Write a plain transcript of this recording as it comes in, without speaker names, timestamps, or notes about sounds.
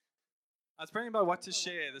I was praying about what to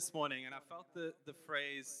share this morning, and I felt the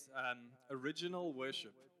phrase original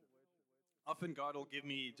worship. Often God will give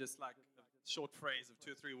me just like a short phrase of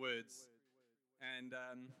 2 or 3 words. And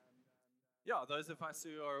those of us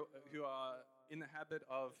who are in the habit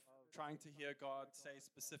of trying to hear God say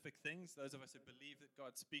specific things, those of us who believe that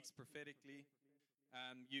God speaks prophetically,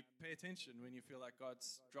 you pay attention when you feel like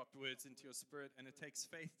God's dropped words into your spirit, and it takes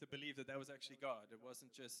faith to believe that that was actually God. It wasn't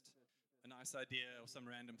just a nice idea or some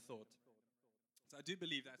random thought. So I do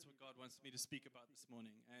believe that's what God wants me to speak about this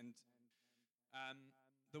morning. And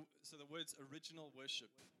so the words original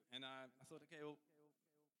worship. And I thought, okay, well,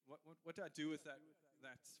 what do I do with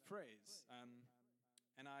that phrase?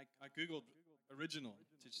 And I Googled original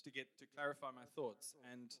just to clarify my thoughts.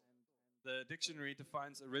 And the dictionary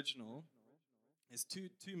defines original as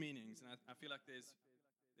two meanings. And I feel like there's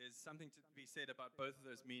something to be said about both of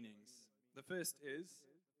those meanings. The first is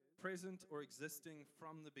present or existing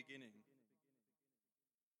from the beginning.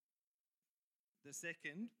 The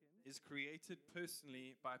second is created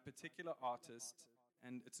personally by a particular artist,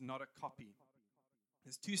 and it's not a copy.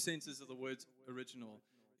 There's two senses of the word original: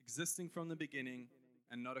 existing from the beginning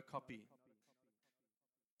and not a copy.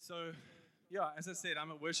 So, as I said, I'm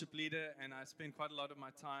a worship leader, and I spend quite a lot of my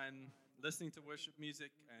time listening to worship music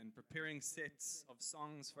and preparing sets of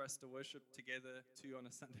songs for us to worship together too on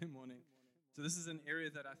a Sunday morning. So this is an area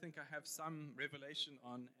that I think I have some revelation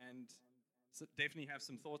on, and definitely have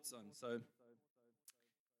some thoughts on.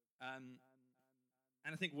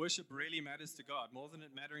 And I think worship really matters to God. More than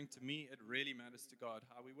it mattering to me, it really matters to God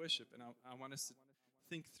how we worship. And I want us to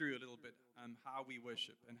think through a little bit how we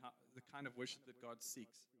worship and the kind of worship that God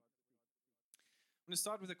seeks. I'm going to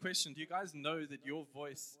start with a question. Do you guys know that your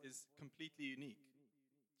voice is completely unique?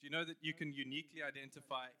 Do you know that you can uniquely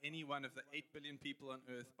identify any one of the 8 billion people on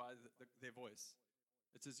earth by their voice?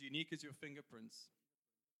 It's as unique as your fingerprints.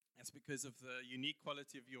 That's because of the unique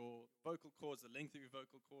quality of your vocal cords, the length of your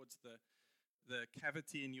vocal cords, the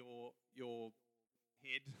cavity in your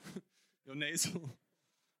head, your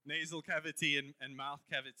nasal cavity and mouth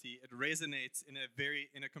cavity. It resonates in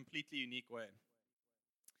a completely unique way.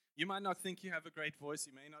 You might not think you have a great voice.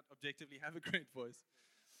 You may not objectively have a great voice.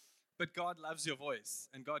 But God loves your voice,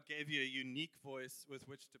 and God gave you a unique voice with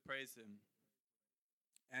which to praise Him.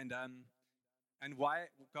 And why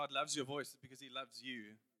God loves your voice is because He loves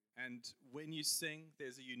you. And when you sing,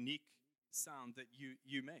 there's a unique sound that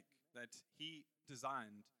you make, that He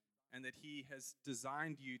designed, and that He has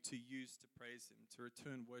designed you to use to praise Him, to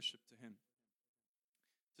return worship to Him.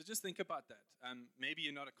 So just think about that. Maybe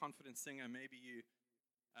you're not a confident singer. Maybe you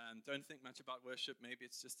don't think much about worship. Maybe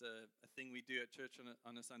it's just a thing we do at church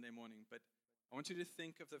on a Sunday morning. But I want you to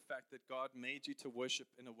think of the fact that God made you to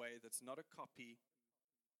worship in a way that's not a copy,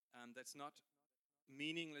 that's not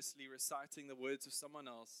meaninglessly reciting the words of someone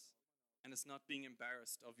else, and it's not being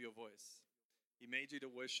embarrassed of your voice. He made you to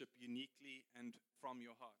worship uniquely and from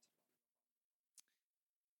your heart.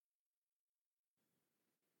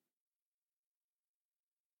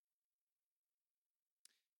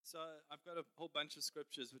 So I've got a whole bunch of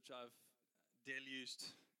scriptures which I've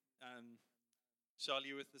deluged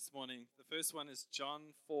Charlie with this morning. The first one is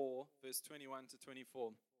John 4, verse 21 to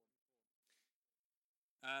 24.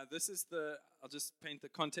 I'll just paint the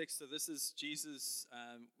context. So this is Jesus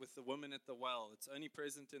with the woman at the well. It's only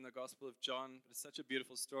present in the Gospel of John, but it's such a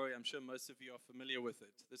beautiful story. I'm sure most of you are familiar with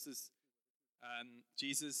it. This is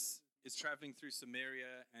Jesus is traveling through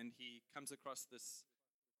Samaria, and he comes across this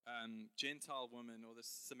Gentile woman, or this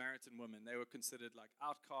Samaritan woman. They were considered like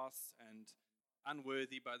outcasts and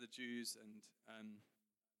unworthy by the Jews, and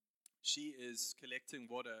she is collecting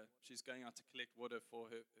water. She's going out to collect water for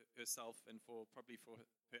herself and probably for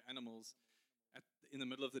her animals in the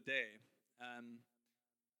middle of the day.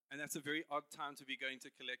 And that's a very odd time to be going to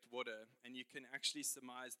collect water. And you can actually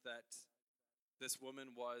surmise that this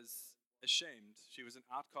woman was ashamed. She was an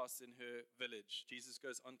outcast in her village. Jesus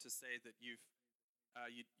goes on to say that you've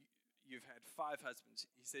had 5 husbands.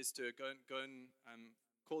 He says to her, go and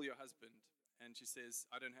call your husband. And she says,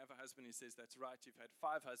 I don't have a husband. He says, that's right, you've had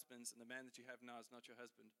 5 husbands, and the man that you have now is not your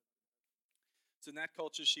husband. So in that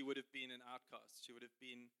culture, she would have been an outcast. She would have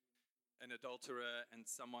been an adulterer and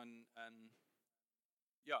someone,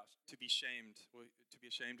 to be shamed, or to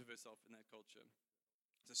be ashamed of herself in that culture.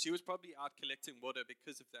 So she was probably out collecting water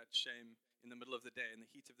because of that shame in the middle of the day, in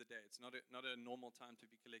the heat of the day. It's not a normal time to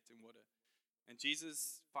be collecting water. And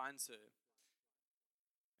Jesus finds her.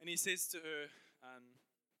 And he says to her,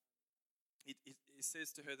 He says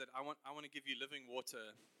to her that I want to give you living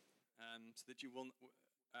water, so that you will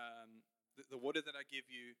the water that I give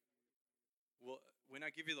you when I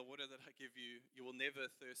give you the water that I give you, you will never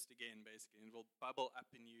thirst again. Basically, and it will bubble up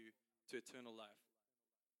in you to eternal life.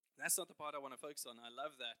 That's not the part I want to focus on. I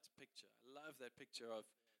love that picture. I love that picture of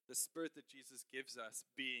the Spirit that Jesus gives us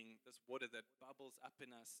being this water that bubbles up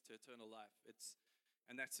in us to eternal life.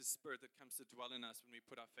 And that's His Spirit that comes to dwell in us when we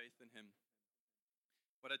put our faith in Him.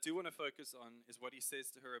 What I do want to focus on is what He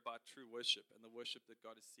says to her about true worship and the worship that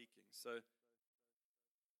God is seeking. So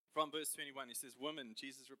from verse 21, He says, "Woman,"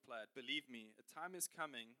 Jesus replied, "believe me, a time is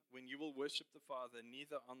coming when you will worship the Father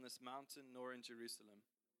neither on this mountain nor in Jerusalem.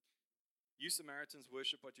 You Samaritans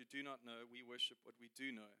worship what you do not know. We worship what we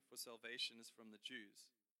do know, for salvation is from the Jews.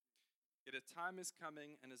 Yet a time is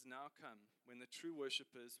coming and has now come when the true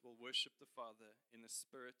worshippers will worship the Father in the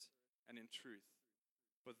Spirit and in truth.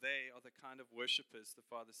 For they are the kind of worshippers the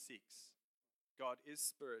Father seeks. God is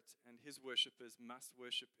Spirit, and His worshippers must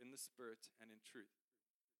worship in the Spirit and in truth."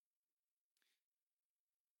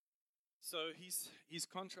 So he's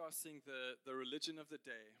contrasting the religion of the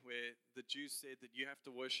day, where the Jews said that you have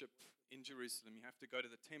to worship in Jerusalem. You have to go to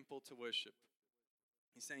the temple to worship.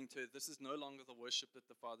 He's saying to her, this is no longer the worship that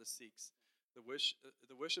the Father seeks. The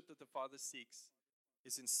worship that the Father seeks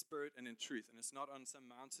is in spirit and in truth. And it's not on some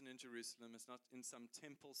mountain in Jerusalem. It's not in some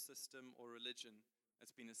temple system or religion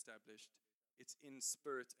that's been established. It's in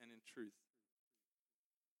spirit and in truth.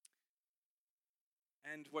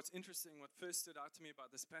 And what's interesting, what first stood out to me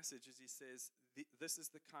about this passage is he says, this is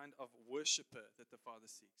the kind of worshiper that the Father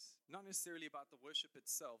seeks. Not necessarily about the worship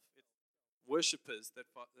itself. It's worshippers that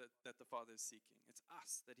the Father is seeking. It's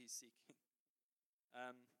us that He's seeking.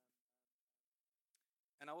 And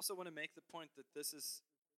I also want to make the point that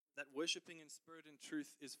that worshiping in spirit and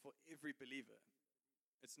truth is for every believer.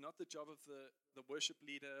 It's not the job of the worship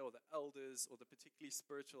leader or the elders or the particularly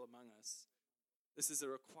spiritual among us. This is a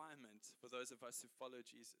requirement for those of us who follow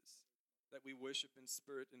Jesus, that we worship in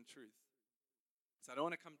spirit and truth. So I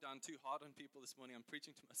don't want to come down too hard on people this morning. I'm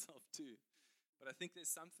preaching to myself too. But I think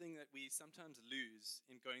there's something that we sometimes lose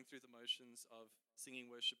in going through the motions of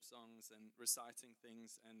singing worship songs and reciting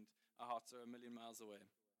things, and our hearts are a million miles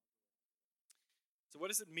away. So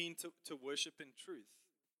what does it mean to worship in truth?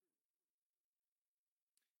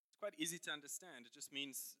 It's quite easy to understand. It just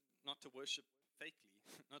means not to worship fakely,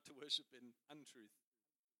 not to worship in untruth.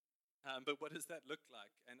 But what does that look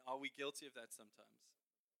like? And are we guilty of that sometimes?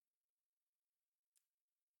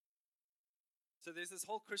 So there's this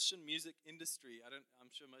whole Christian music industry. I'm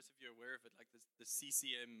sure most of you are aware of it, like the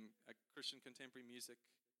CCM, Christian contemporary music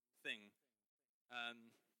thing.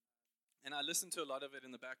 And I listen to a lot of it in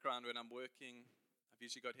the background when I'm working. I've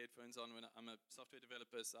usually got headphones on when I'm a software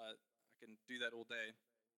developer, so I can do that all day.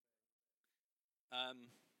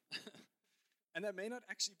 And that may not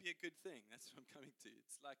actually be a good thing. That's what I'm coming to.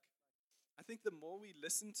 It's like, I think the more we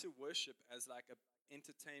listen to worship as like a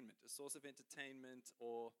source of entertainment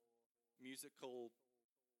or musical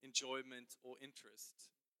enjoyment or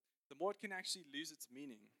interest, the more it can actually lose its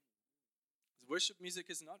meaning. Because worship music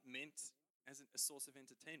is not meant as a source of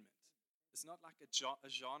entertainment. It's not like a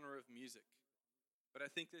genre of music. But I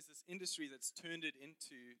think there's this industry that's turned it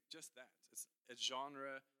into just that. It's a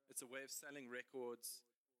genre. It's a way of selling records.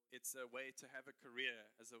 It's a way to have a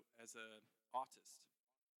career as a artist.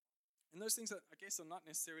 And those things, I guess, are not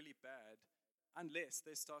necessarily bad unless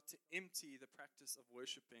they start to empty the practice of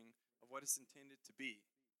worshiping of what it's intended to be,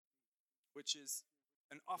 which is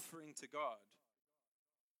an offering to God.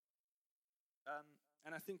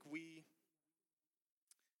 And I think we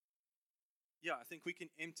can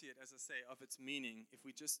empty it, as I say, of its meaning if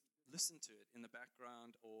we just listen to it in the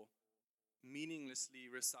background or meaninglessly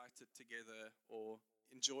recite it together or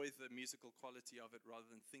enjoy the musical quality of it rather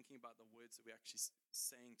than thinking about the words that we're actually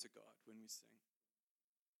saying to God when we sing.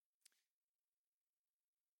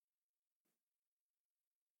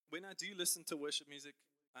 When I do listen to worship music,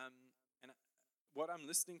 what I'm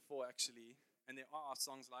listening for actually, and there are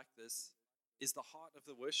songs like this, is the heart of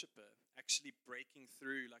the worshiper actually breaking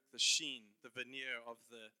through like the sheen, the veneer of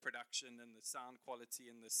the production and the sound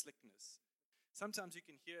quality and the slickness. Sometimes you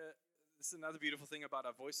can hear, this is another beautiful thing about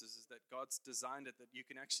our voices, is that God's designed it that you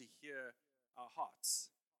can actually hear our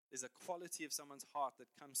hearts. There's a quality of someone's heart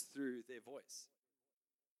that comes through their voice.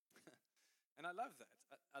 And I love that.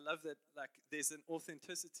 I love that, like, there's an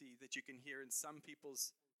authenticity that you can hear in some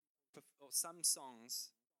people's, or some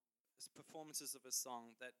songs, performances of a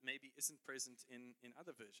song that maybe isn't present in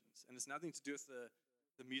other versions. And it's nothing to do with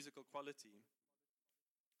the musical quality.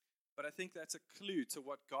 But I think that's a clue to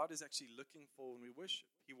what God is actually looking for when we worship.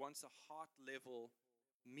 He wants a heart-level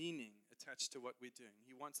meaning attached to what we're doing.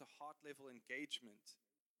 He wants a heart-level engagement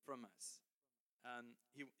from us.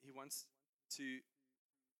 He wants to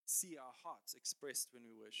see our hearts expressed when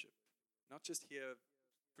we worship, not just hear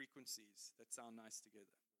frequencies that sound nice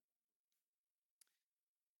together.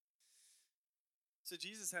 So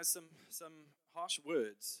Jesus has some harsh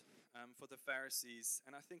words for the Pharisees,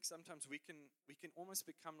 and I think sometimes we can almost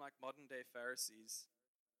become like modern day Pharisees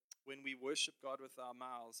when we worship God with our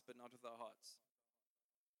mouths but not with our hearts.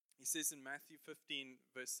 He says in Matthew 15,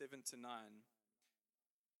 verse 7 to 9,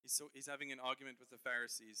 he's having an argument with the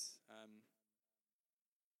Pharisees.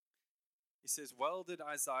 He says, "Well did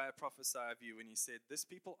Isaiah prophesy of you when he said, 'This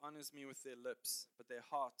people honors me with their lips, but their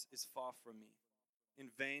heart is far from me. In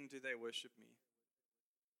vain do they worship me.'"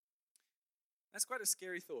 That's quite a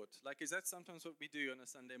scary thought. Like, is that sometimes what we do on a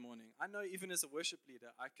Sunday morning? I know even as a worship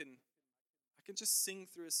leader, I can just sing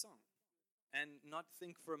through a song and not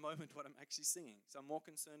think for a moment what I'm actually singing. So I'm more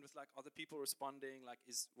concerned with, like, are the people responding? Like,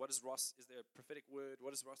 is there a prophetic word?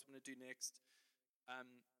 What is Ross going to do next?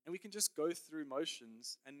 And we can just go through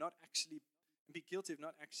motions and not actually be guilty of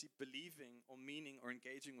not actually believing or meaning or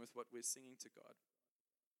engaging with what we're singing to God.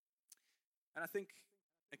 And I think,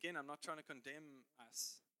 again, I'm not trying to condemn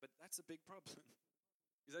us, but that's a big problem.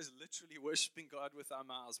 Because that's literally worshiping God with our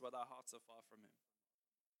mouths while our hearts are far from Him.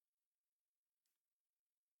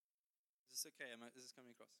 Is this okay? Is this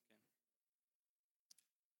coming across? Okay.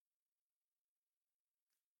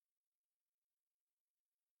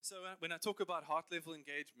 So when I talk about heart level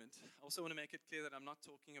engagement, I also want to make it clear that I'm not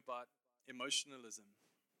talking about emotionalism.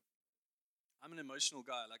 I'm an emotional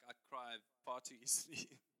guy. Like, I cry far too easily.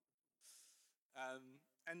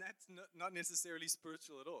 And that's not necessarily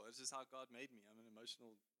spiritual at all. It's just how God made me. I'm an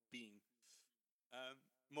emotional being.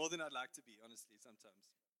 More than I'd like to be, honestly,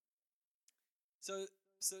 sometimes.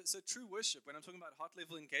 So true worship, when I'm talking about heart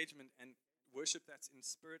level engagement and worship that's in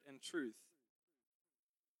spirit and truth,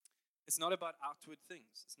 it's not about outward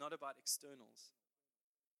things. It's not about externals.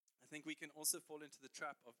 I think we can also fall into the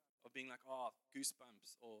trap of being like,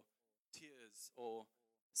 goosebumps or tears or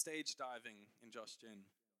stage diving in Josh Gen.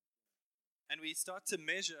 And we start to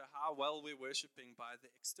measure how well we're worshiping by the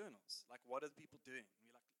externals. Like, what are the people doing? And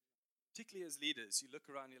you're like, particularly as leaders, you look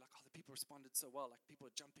around and you're like, the people responded so well. Like, people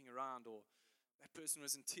are jumping around, or that person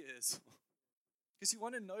was in tears. Because you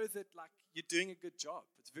want to know that, like, you're doing a good job.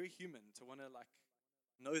 It's very human to want to, like,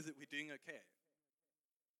 know that we're doing okay.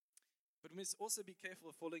 But we must also be careful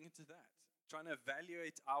of falling into that, trying to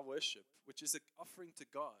evaluate our worship, which is an offering to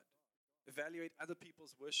God. Evaluate other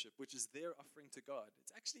people's worship, which is their offering to God.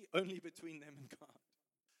 It's actually only between them and God.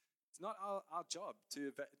 It's not our job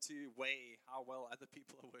to weigh how well other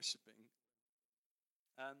people are worshiping.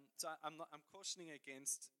 So I'm cautioning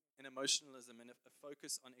against an emotionalism and a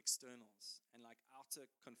focus on externals and like outer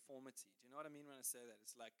conformity. Do you know what I mean when I say that?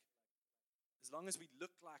 It's like, as long as we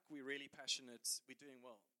look like we're really passionate, we're doing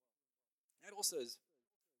well. That also is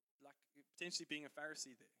like potentially being a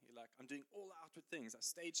Pharisee there. You're like, I'm doing all the outward things. I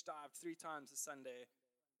stage dived 3 times a Sunday.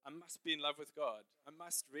 I must be in love with God. He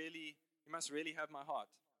must really have my heart.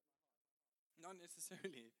 Not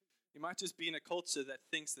necessarily. You might just be in a culture that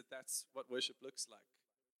thinks that that's what worship looks like.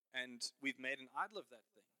 And we've made an idol of that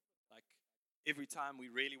thing. Like, every time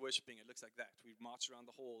we're really worshiping, it looks like that. We march around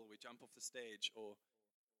the hall, or we jump off the stage, or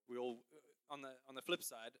we all, on the flip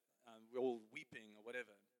side, we're all weeping or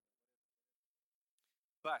whatever.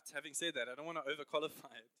 But having said that, I don't want to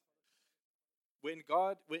overqualify it. When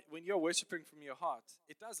you're worshiping from your heart,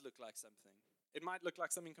 it does look like something. It might look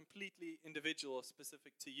like something completely individual or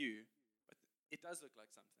specific to you, but it does look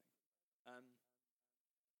like something.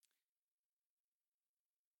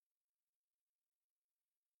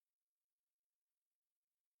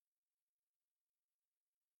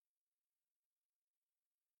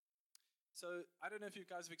 So I don't know if you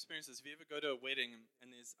guys have experienced this. If you ever go to a wedding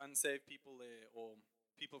and there's unsaved people there, or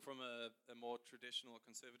people from a more traditional or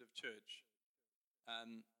conservative church,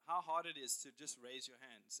 how hard it is to just raise your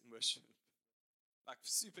hands in worship. Like,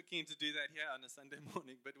 super keen to do that here on a Sunday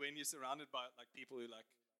morning, but when you're surrounded by like people who are like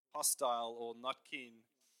hostile or not keen,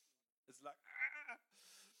 it's like,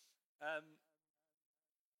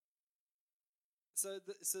 So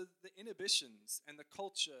the inhibitions and the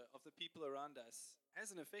culture of the people around us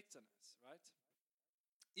has an effect on us, right?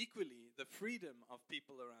 Equally, the freedom of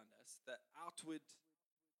people around us, the outward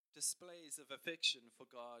displays of affection for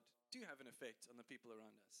God, do have an effect on the people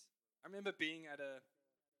around us. I remember being at a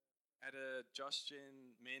Josh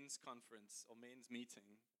Gen men's conference or men's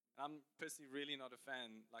meeting. I'm personally really not a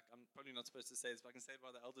fan. Like, I'm probably not supposed to say this, but I can say it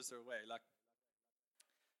while the elders are away. Like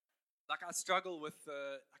I struggle with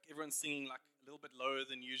like everyone singing like a little bit lower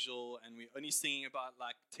than usual, and we're only singing about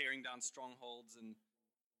like tearing down strongholds and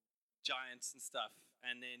giants and stuff,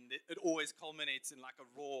 and then it always culminates in like a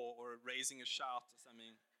roar or raising a shout or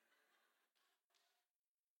something.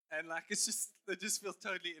 And like it just feels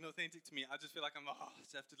totally inauthentic to me. I just feel like I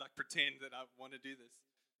just have to like pretend that I want to do this.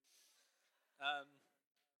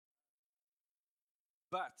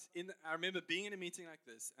 But I remember being in a meeting like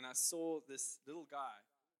this, and I saw this little guy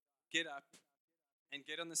get up and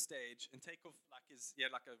get on the stage and take off he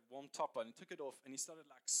had like a warm top on, and took it off, and he started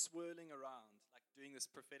like swirling around, like doing this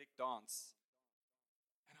prophetic dance.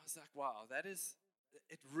 And I was like, wow,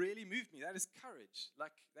 it really moved me. That is courage.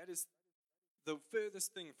 Like, that is the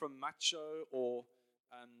furthest thing from macho or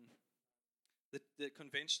the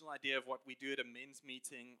conventional idea of what we do at a men's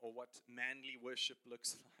meeting or what manly worship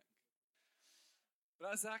looks like. But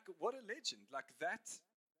I was like, what a legend. Like,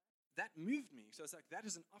 that moved me. So I was like, that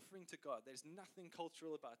is an offering to God. There's nothing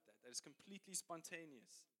cultural about that. That is completely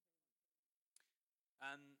spontaneous.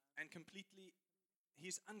 And completely,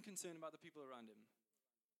 he's unconcerned about the people around him.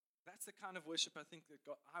 That's the kind of worship I think that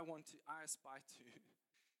I aspire to.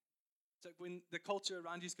 So when the culture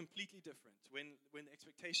around you is completely different, when the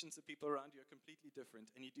expectations of people around you are completely different,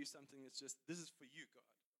 and you do something that's just, this is for you, God.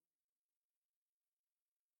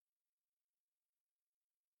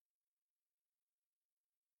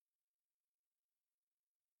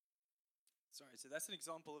 Sorry, so that's an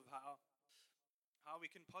example of how we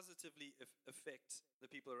can positively affect the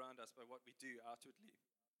people around us by what we do outwardly.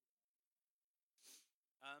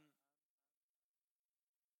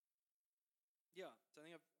 So I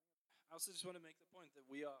think I also just want to make the point that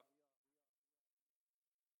you're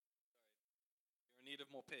in need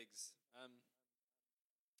of more pigs.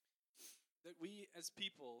 That we as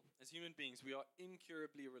people, as human beings, we are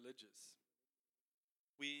incurably religious.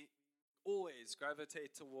 We always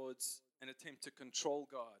gravitate towards an attempt to control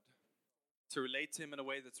God, to relate to him in a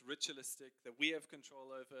way that's ritualistic, that we have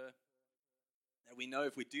control over, that we know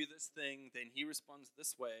if we do this thing, then he responds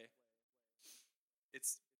this way.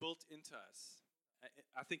 It's built into us.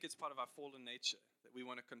 I think it's part of our fallen nature, that we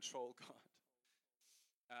want to control God.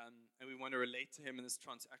 And we want to relate to him in this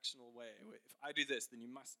transactional way. If I do this, then you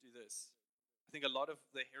must do this. I think a lot of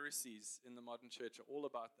the heresies in the modern church are all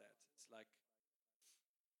about that. It's like,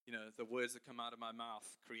 the words that come out of my mouth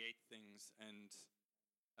create things, and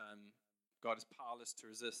God is powerless to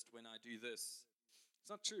resist when I do this. It's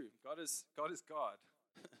not true. God is God.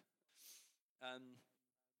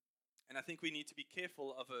 And I think we need to be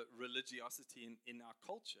careful of a religiosity in our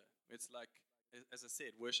culture. It's like, as I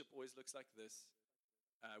said, worship always looks like this.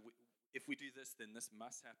 If we do this, then this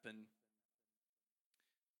must happen.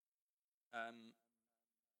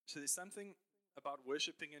 So there's something about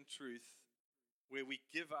worshiping in truth where we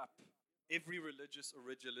give up every religious or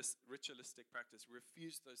ritualistic practice. We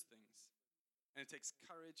refuse those things. And it takes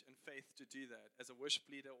courage and faith to do that as a worship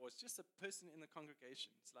leader or as just a person in the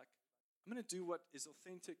congregation. It's like, I'm going to do what is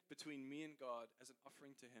authentic between me and God as an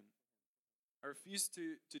offering to him. I refuse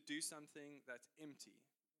to do something that's empty.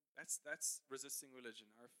 That's resisting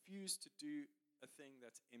religion. I refuse to do a thing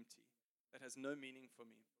that's empty, that has no meaning for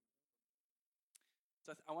me.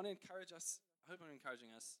 So I want to encourage us, I hope I'm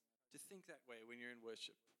encouraging us, to think that way when you're in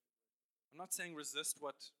worship. I'm not saying resist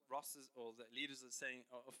what Ross or the leaders are saying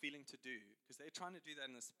or feeling to do, because they're trying to do that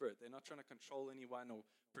in the spirit. They're not trying to control anyone or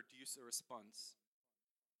produce a response.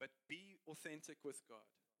 But be authentic with God.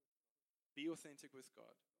 Be authentic with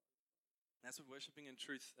God. That's what worshiping in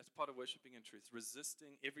truth, that's part of worshiping in truth.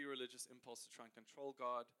 Resisting every religious impulse to try and control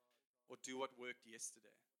God or do what worked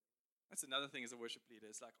yesterday. That's another thing as a worship leader.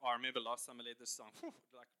 It's like, I remember last time I led this song,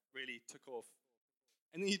 like really took off.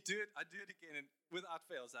 And then I do it again, and without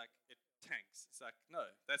fail, it's like, it tanks. It's like,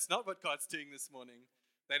 no, that's not what God's doing this morning.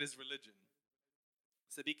 That is religion.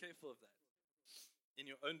 So be careful of that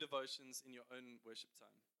in your own devotions, in your own worship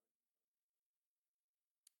time.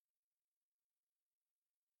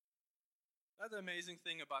 The other amazing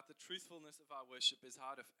thing about the truthfulness of our worship is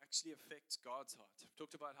how it actually affects God's heart. I've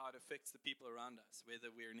talked about how it affects the people around us,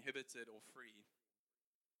 whether we're inhibited or free.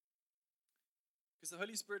 Because the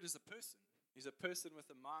Holy Spirit is a person. He's a person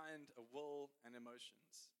with a mind, a will, and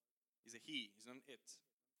emotions. He's a he. He's not an it.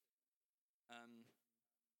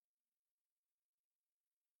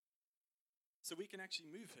 So we can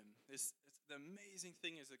actually move him. The amazing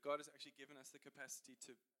thing is that God has actually given us the capacity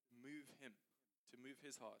to move him, to move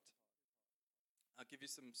his heart. I'll give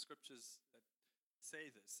you some scriptures that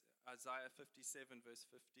say this. Isaiah 57, verse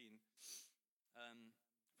 15.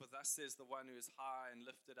 For thus says the one who is high and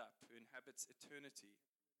lifted up, who inhabits eternity,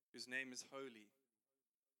 whose name is holy.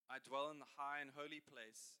 I dwell in the high and holy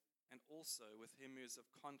place, and also with him who is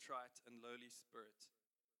of contrite and lowly spirit,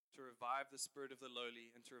 to revive the spirit of the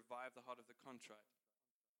lowly and to revive the heart of the contrite.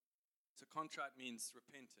 So contrite means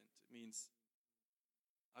repentant. It means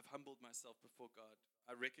I've humbled myself before God.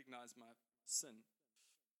 I recognize my sin.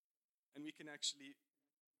 And we can actually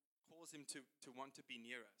cause him to want to be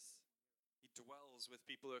near us. He dwells with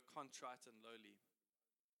people who are contrite and lowly.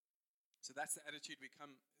 So that's the attitude we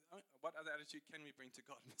come. what other attitude can we bring to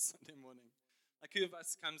God on a Sunday morning? Like, who of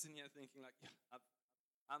us comes in here thinking like, yeah,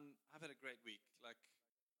 I've had a great week. Like,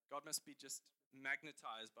 God must be just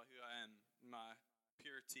magnetized by who I am, in my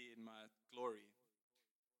purity, in my glory.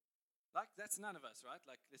 Like, that's none of us, right?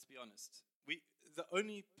 Like, let's be honest. The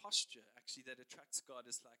only posture, actually, that attracts God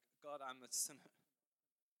is like, God, I'm a sinner.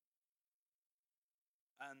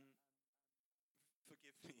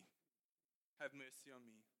 Forgive me. Have mercy on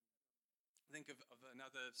me. Think of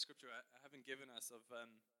another scripture I haven't given us of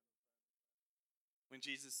when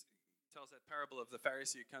Jesus tells that parable of the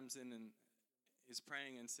Pharisee who comes in and is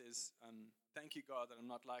praying and says, thank you, God, that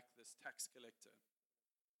I'm not like this tax collector,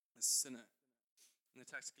 this sinner. And the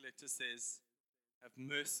tax collector says, have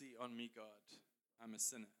mercy on me, God, I'm a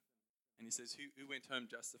sinner. And he says, who went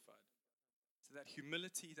home justified? So that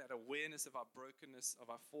humility, that awareness of our brokenness,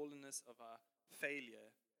 of our fallenness, of our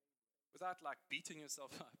failure, without like beating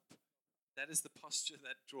yourself up, that is the posture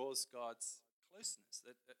that draws God's closeness,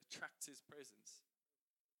 that attracts his presence.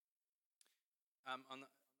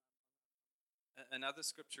 Another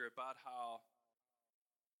scripture about how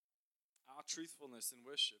our truthfulness in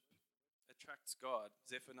worship attracts God.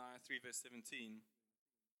 Zephaniah 3 verse 17.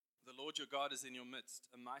 The Lord your God is in your midst,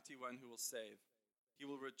 a mighty one who will save. He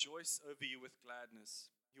will rejoice over you with gladness.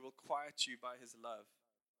 He will quiet you by his love.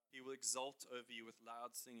 He will exult over you with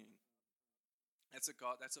loud singing. That's a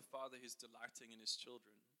God, that's a Father who's delighting in his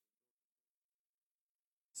children.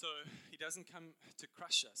 So he doesn't come to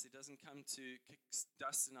crush us. He doesn't come to kick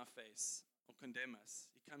dust in our face or condemn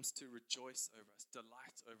us. He comes to rejoice over us,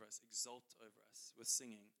 delight over us, exult over us with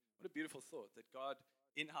singing. What a beautiful thought that God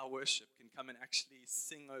in our worship can come and actually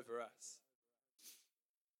sing over us.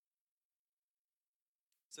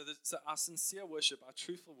 So our sincere worship, our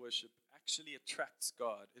truthful worship actually attracts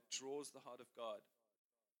God. It draws the heart of God.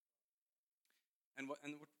 And what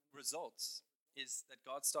results is that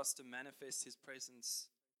God starts to manifest his presence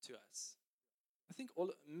to us. I think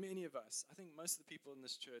many of us, I think most of the people in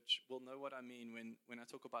this church will know what I mean when I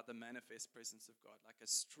talk about the manifest presence of God, like a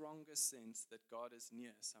stronger sense that God is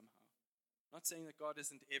near somehow. Not saying that God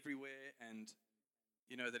isn't everywhere and,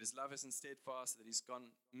 that his love isn't steadfast, that he's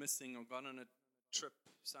gone missing or gone on a trip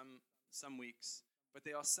some weeks. But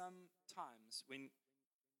there are some times when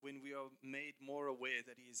we are made more aware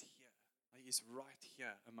that he is here. He is right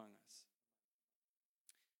here among us.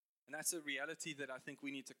 And that's a reality that I think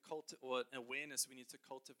we need to or an awareness we need to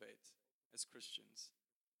cultivate as Christians.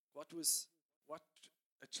 What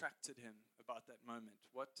attracted him about that moment?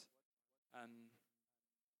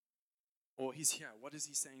 Or he's here. What is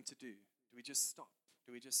he saying to do? Do we just stop?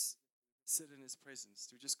 Do we just sit in his presence?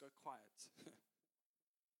 Do we just go quiet?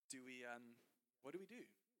 What do we do?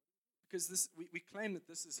 Because we claim that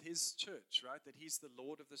this is his church, right? That he's the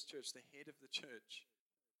Lord of this church, the head of the church.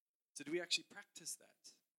 So do we actually practice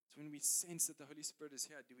that? So when we sense that the Holy Spirit is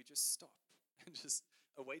here, do we just stop and just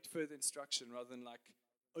await further instruction rather than like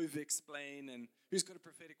over-explain and who's got a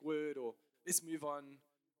prophetic word or let's move on?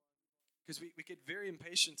 Because we get very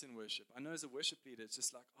impatient in worship. I know as a worship leader, it's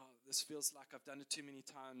just like, oh, this feels like I've done it too many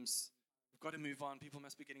times. We've got to move on. People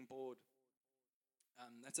must be getting bored.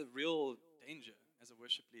 That's a real danger as a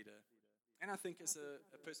worship leader. And I think as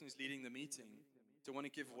a person who's leading the meeting, to want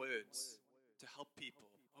to give words to help people.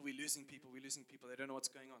 Oh, we're losing people. They don't know what's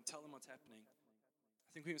going on. Tell them what's happening. I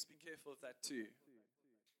think we must be careful of that too.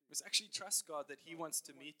 We must actually trust God that he wants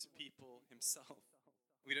to meet people himself.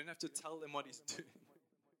 We don't have to tell them what he's doing.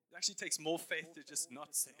 It actually takes more faith to just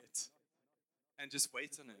not say it and just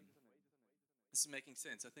wait on him. This is making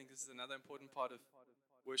sense. I think this is another important part of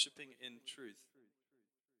worshiping in truth.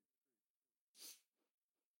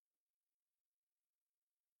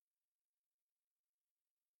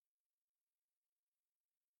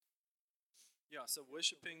 Yeah, so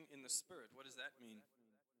worshiping in the Spirit, what does that mean?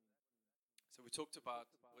 So we talked about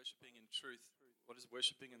worshiping in truth. What is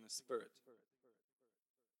worshiping in the Spirit?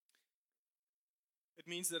 It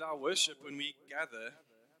means that our worship, when we gather,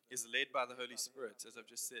 is led by the Holy Spirit, as I've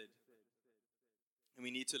just said. And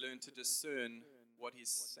we need to learn to discern what he's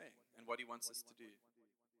saying and what he wants us to do.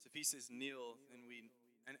 So if he says kneel, then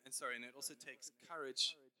and it also takes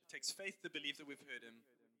courage. It takes faith to believe that we've heard him.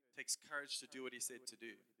 It takes courage to do what he said to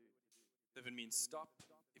do. If it means stop,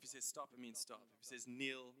 if he says stop, it means stop. If he says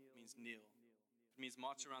kneel, it means kneel. If it means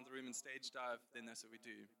march around the room and stage dive, then that's what we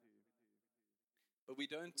do. But we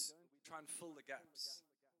don't try and fill the gaps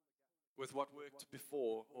with what worked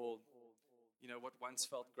before or, what once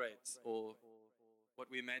felt great or what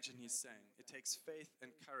we imagine he's saying. It takes faith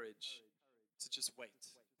and courage to just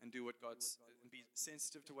wait and do and be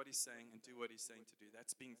sensitive to what he's saying and do what he's saying to do.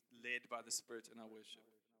 That's being led by the Spirit in our worship.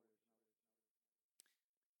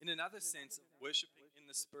 In another sense, worshiping in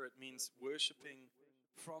the Spirit means worshiping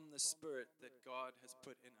from the Spirit that God has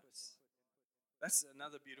put in us. That's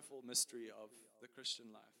another beautiful mystery of the Christian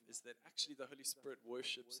life, is that actually the Holy Spirit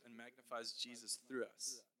worships and magnifies Jesus through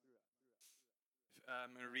us.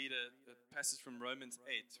 I'm going to read a passage from Romans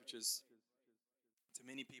 8, which is, to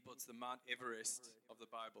many people, it's the Mount Everest of the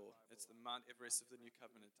Bible. It's the Mount Everest of the New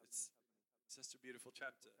Covenant. It's just a beautiful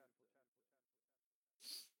chapter.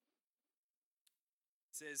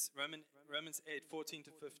 It says, Romans 8, 14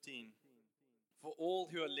 to 15, "For all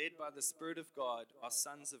who are led by the Spirit of God are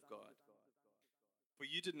sons of God. For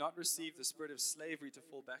you did not receive the spirit of slavery to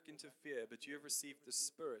fall back into fear, but you have received the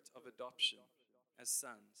Spirit of adoption as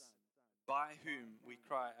sons, by whom we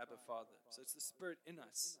cry, Abba, Father." So it's the Spirit in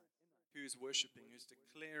us who is worshiping, who's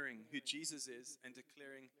declaring who Jesus is and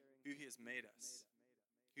declaring who He has made us,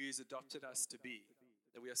 who He has adopted us to be,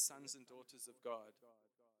 that we are sons and daughters of God.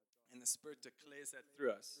 And the Spirit declares that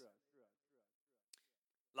through us.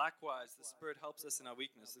 Likewise, the Spirit helps us in our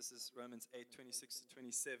weakness. This is Romans 8, 26 to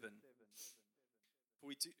 27. "For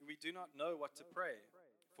we do not know what to pray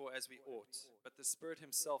for as we ought, but the Spirit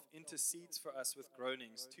Himself intercedes for us with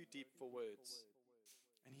groanings too deep for words.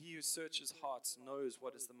 And He who searches hearts knows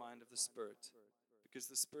what is the mind of the Spirit, because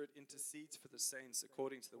the Spirit intercedes for the saints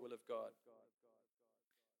according to the will of God."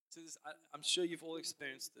 So I'm sure you've all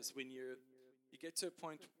experienced this when you get to a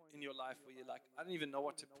point in your life where you're like, I don't even know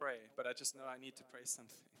what to pray, but I just know I need to pray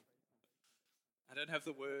something. I don't have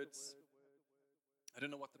the words. I don't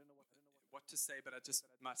know what to say, but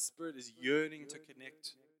my spirit is yearning to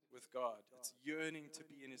connect with God. It's yearning to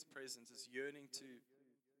be in His presence. It's yearning to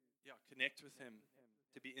connect with Him,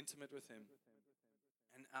 to be intimate with Him.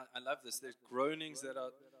 And I love this. There's groanings that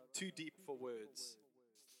are too deep for words.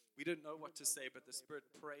 We don't know what to say, but the Spirit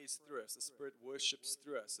prays through us. The Spirit worships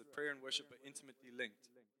through us. So prayer and worship are intimately linked.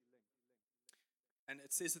 And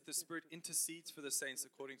it says that the Spirit intercedes for the saints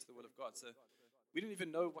according to the will of God. So we don't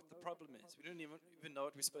even know what the problem is. We don't even know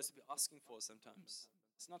what we're supposed to be asking for sometimes.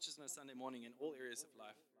 It's not just on a Sunday morning, in all areas of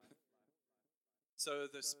life. So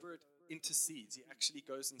the Spirit intercedes. He actually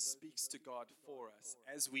goes and speaks to God for us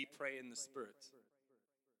as we pray in the Spirit.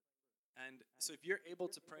 And so if you're able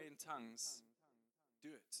to pray in tongues, do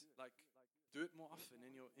it. Do it more often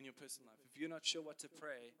in your personal life. If you're not sure what to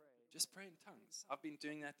pray, just pray in tongues. I've been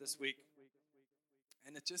doing that this week.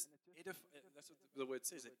 And it just that's what the word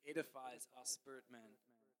says. It edifies our spirit man.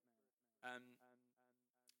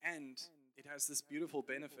 And it has this beautiful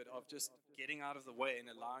benefit of just getting out of the way and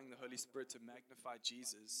allowing the Holy Spirit to magnify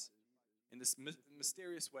Jesus in this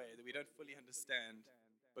mysterious way that we don't fully understand.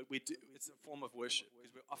 But we do. It's a form of worship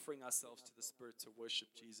because we're offering ourselves to the Spirit to worship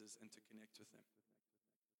Jesus and to connect with Him.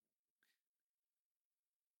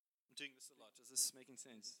 I'm doing this a lot. Is this making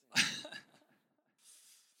sense?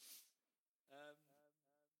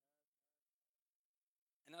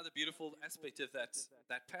 Another beautiful aspect of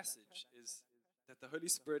that passage is that the Holy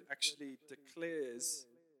Spirit actually declares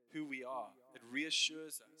who we are. It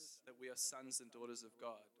reassures us that we are sons and daughters of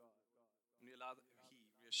God. And He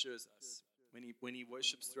reassures us when He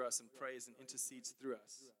worships through us and prays and intercedes through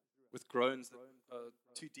us with groans that are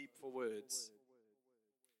too deep for words.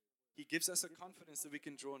 He gives us a confidence that we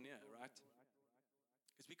can draw near, right?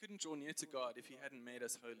 Because we couldn't draw near to God if He hadn't made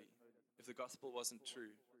us holy, if the gospel wasn't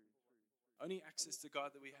true. Only access to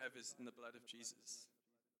God that we have is in the blood of Jesus,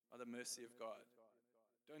 by the mercy of God.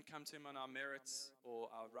 Don't come to Him on our merits or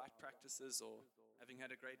our right practices or having had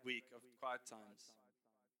a great week of quiet times.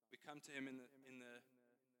 We come to Him in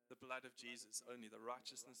the blood of Jesus only, the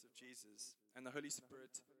righteousness of Jesus. And the Holy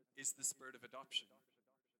Spirit is the Spirit of adoption,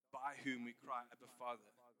 by whom we cry, Abba, Father.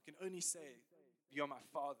 We can only say, "You're my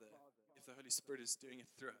Father," if the Holy Spirit is doing it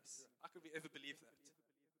through us. How could we ever believe that?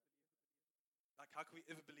 How can we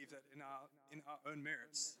ever believe that in our own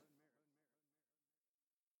merits?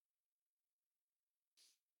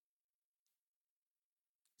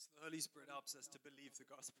 So the Holy Spirit helps us to believe the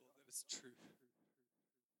gospel, that it's true.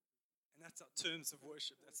 And that's our terms of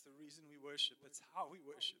worship. That's the reason we worship. That's how we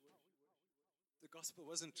worship. If the gospel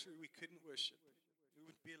wasn't true, we couldn't worship. We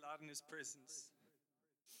wouldn't be allowed in His presence.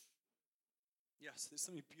 Yes, there's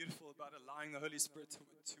something beautiful about allowing the Holy Spirit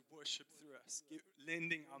to worship through us,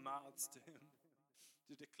 lending our mouths to Him,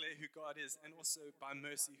 to declare who God is, and also by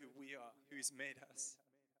mercy who we are, who He's made us.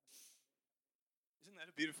 Isn't that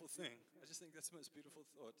a beautiful thing? I just think that's the most beautiful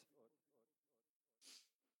thought.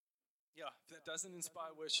 Yeah, if that doesn't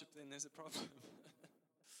inspire worship, then there's a problem.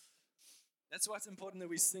 That's why it's important that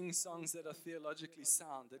we sing songs that are theologically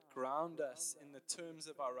sound, that ground us in the terms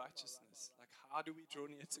of our righteousness. Like, how do we draw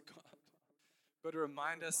near to God? We've got to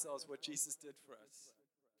remind ourselves what Jesus did for us.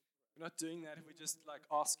 We're not doing that if we're just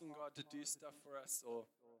asking God to do stuff for us or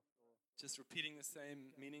just repeating the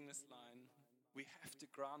same meaningless line. We have to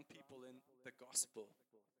ground people in the gospel.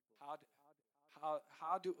 How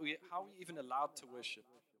are we even allowed to worship?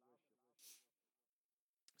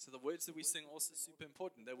 So the words that we sing are also super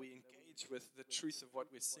important, that we engage with the truth of what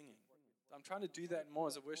we're singing. So I'm trying to do that more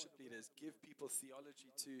as a worship leader, is give people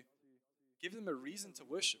theology, to give them a reason to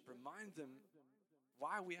worship, remind them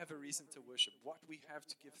why we have a reason to worship, what we have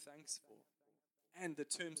to give thanks for, and the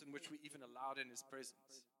terms in which we even allowed in His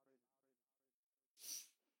presence.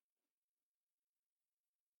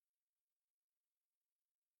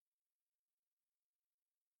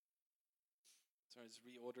 Sorry, I was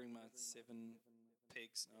reordering my 7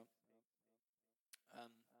 pegs now.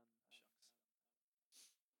 Shucks.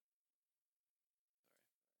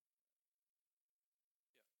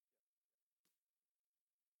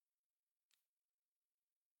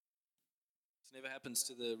 This never happens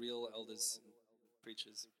to the real elders and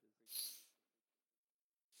preachers.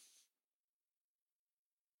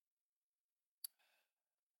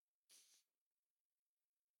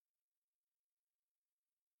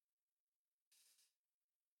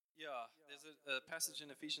 Yeah, there's a passage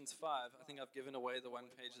in Ephesians 5. I think I've given away the one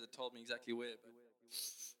page that told me exactly where. But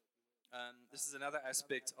this is another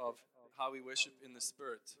aspect of how we worship in the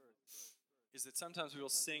Spirit, is that sometimes we will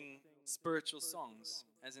sing spiritual songs,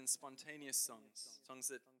 as in spontaneous songs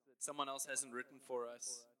that someone else hasn't written for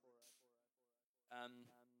us.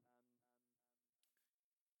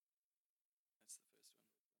 That's the first one.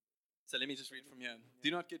 So let me just read from here.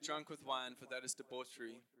 Do not get drunk with wine, for that is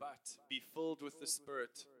debauchery, but be filled with the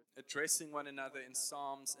Spirit, addressing one another in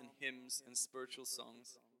psalms and hymns and spiritual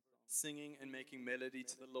songs, singing and making melody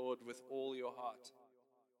to the Lord with all your heart,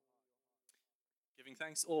 giving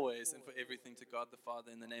thanks always and for everything to God the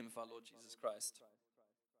Father in the name of our Lord Jesus Christ.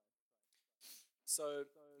 So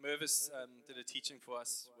Mervis did a teaching for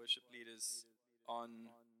us, worship leaders, on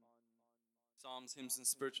psalms, hymns, and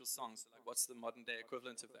spiritual songs. So like, what's the modern day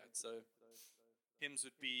equivalent of that? So hymns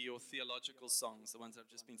would be your theological songs, the ones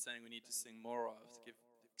I've just been saying we need to sing more of, to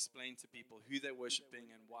explain to people who they're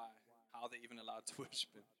worshiping and why, how they're even allowed to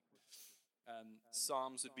worship Him.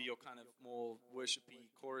 Psalms would be your kind of more worshipy,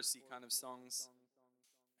 chorusy kind of songs.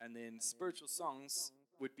 And then spiritual songs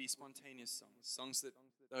would be spontaneous songs that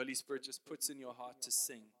the Holy Spirit just puts in your heart to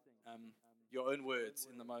sing, your own words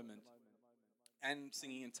in the moment, and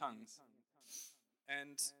singing in tongues.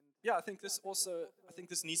 And yeah, I think this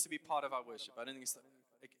needs to be part of our worship. I don't think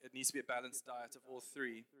it needs to be a balanced diet of all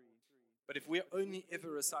three. But if we're only ever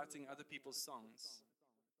reciting other people's songs,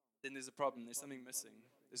 then there's a problem. There's something missing.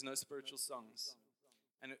 There's no spiritual songs.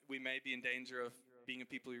 And we may be in danger of being a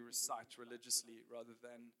people who recite religiously rather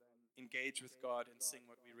than engage with God and sing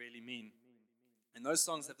what we really mean. And those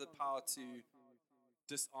songs have the power to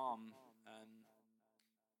disarm and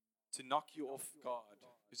to knock you off guard.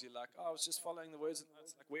 Because you're like, oh, I was just following the words. And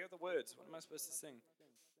it's like, where are the words? What am I supposed to sing?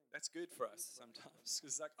 That's good for us sometimes.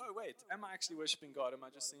 Because it's like, oh, wait, am I actually worshiping God? Am I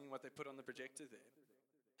just singing what they put on the projector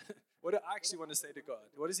there? What do I actually want to say to God?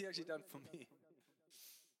 What has He actually done for me?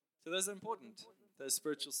 So those are important, those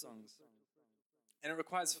spiritual songs. And it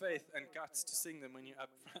requires faith and guts to sing them when you're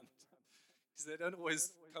up front, because they don't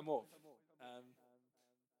always come off.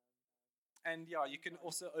 And yeah, you can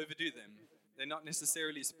also overdo them. They're not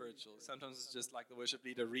necessarily spiritual. Sometimes it's just like the worship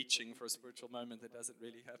leader reaching for a spiritual moment that doesn't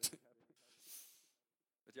really happen.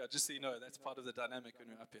 But yeah, just so you know, that's part of the dynamic when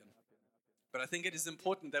we're up here. But I think it is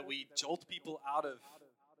important that we jolt people out of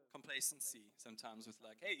complacency sometimes with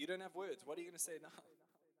like, hey, you don't have words. What are you going to say now?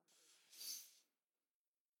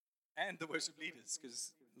 And the worship leaders,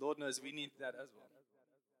 because Lord knows we need that as well.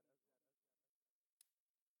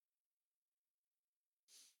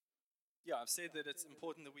 Yeah, I've said that it's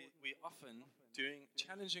important that we often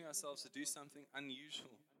challenging ourselves to do something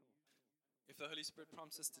unusual. If the Holy Spirit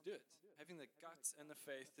prompts us to do it, having the guts and the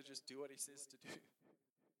faith to just do what He says to do.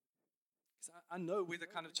 Because I know we're the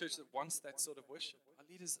kind of church that wants that sort of worship. Our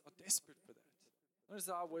leaders are desperate for that. Not as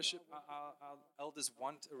our worship, our elders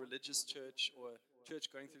want a religious church or a church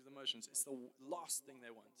going through the motions. It's the last thing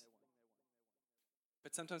they want.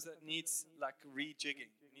 But sometimes that needs like rejigging.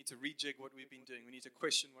 We need to rejig what we've been doing. We need to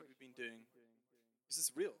question what we've been doing. Is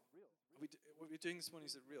this real? What we're doing this morning,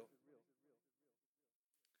 is it real?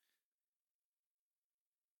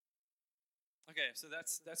 Okay, so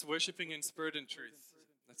that's worshiping in spirit and truth.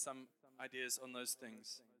 That's some ideas on those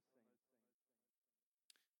things.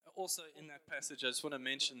 Also in that passage, I just want to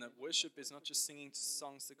mention that worship is not just singing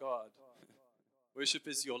songs to God. Worship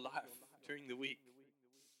is your life during the week.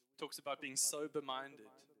 It talks about being sober-minded.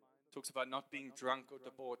 It talks about not being drunk or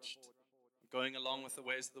debauched, going along with the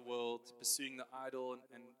ways of the world, pursuing the idle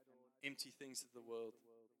and empty things of the world.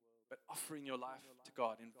 but offering your life to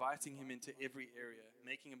God, inviting Him into every area,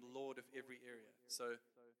 making Him Lord of every area. So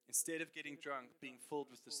instead of getting drunk, being filled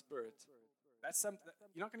with the Spirit. That's something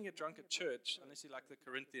you're not going to get drunk at church unless you're like the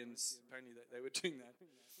Corinthians. Apparently, they were doing that.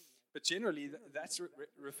 But generally, that's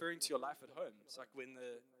referring to your life at home. It's like when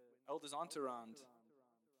the elders aren't around,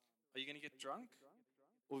 are you going to get drunk?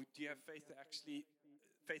 Or do you have faith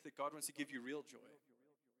that God wants to give you real joy?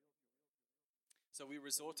 So we're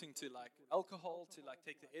resorting to like alcohol to like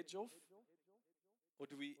take the edge off? Or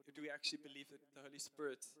do we actually believe that the Holy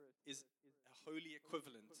Spirit is a holy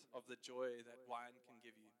equivalent of the joy that wine can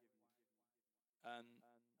give you?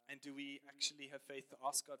 And do we actually have faith to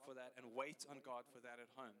ask God for that and wait on God for that at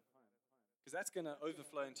home? Because that's going to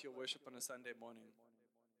overflow into your worship on a Sunday morning.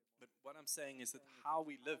 But what I'm saying is that how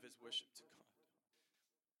we live is worship to God.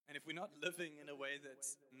 And if we're not living in a way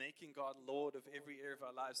that's making God Lord of every area of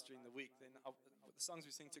our lives during the week, then the songs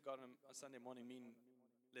we sing to God on a Sunday morning mean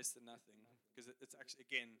less than nothing. Because it's actually,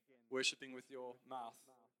 again, worshiping with your mouth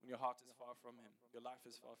when your heart is far from Him. Your life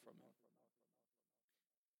is far from Him.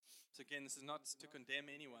 So again, this is not to condemn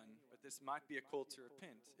anyone, but this might be a call to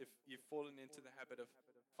repent. If you've fallen into the habit of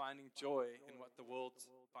finding joy in what the world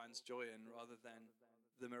finds joy in rather than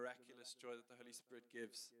the miraculous joy that the Holy Spirit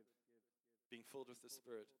gives, being filled with the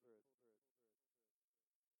Spirit.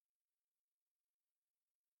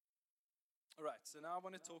 All right, so now I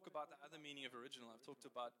want to talk about the other meaning of original. I've talked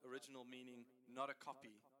about original meaning not a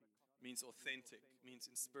copy, means authentic, means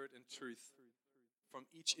in spirit and truth from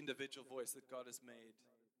each individual voice that God has made,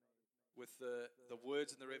 with the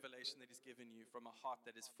words and the revelation that He's given you from a heart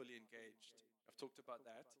that is fully engaged. I've talked about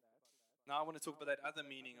that. Now I want to talk about that other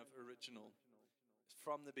meaning of original,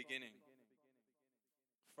 from the beginning.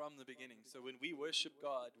 From the beginning. So when we worship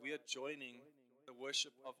God, we are joining the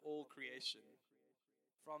worship of all creation.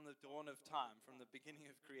 From the dawn of time, from the beginning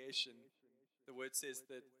of creation, the word says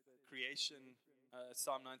that creation,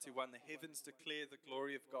 Psalm 91, the heavens declare the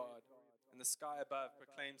glory of God, and the sky above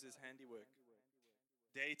proclaims His handiwork.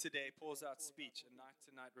 Day to day pours out speech, and night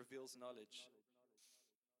to night reveals knowledge.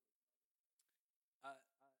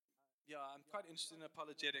 I'm quite interested in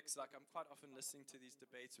apologetics. Like, I'm quite often listening to these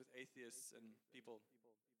debates with atheists and people.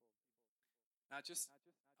 Now,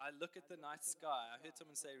 I look at the night sky. I heard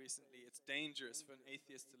someone say recently, it's dangerous for an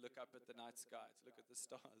atheist to look up at the night sky, to look at the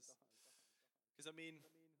stars. Because, I mean,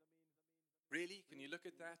 really, can you look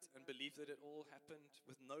at that and believe that it all happened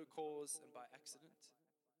with no cause and by accident?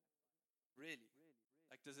 Really?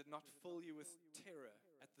 Like, does it not fill you with terror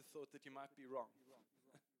at the thought that you might be wrong?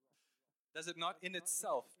 Does it not in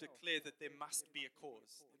itself declare that there must be a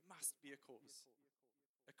cause? There must be a cause.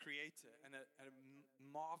 A creator and a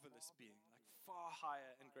marvelous being, like far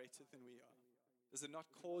higher and greater than we are. Does it not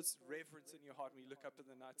cause reverence in your heart when you look up at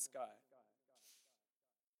the night sky?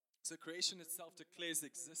 So creation itself declares the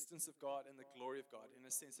existence of God and the glory of God. In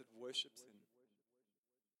a sense, it worships Him.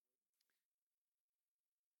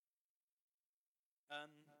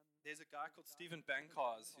 There's a guy called Stephen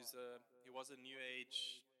Bankars he was a New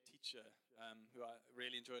Age teacher who I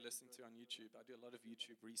really enjoy listening to on YouTube. I do a lot of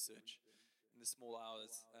YouTube research in the small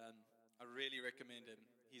hours. I really recommend him.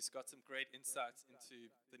 He's got some great insights into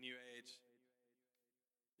the New Age.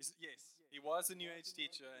 Yes, he was a New Age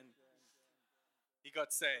teacher and he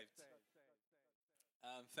got saved.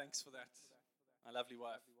 Thanks for that, my lovely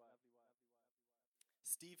wife.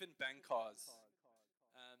 Stephen Bankars.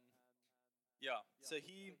 So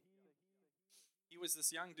he was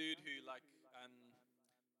this young dude who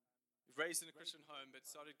raised in a Christian home, but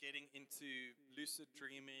started getting into lucid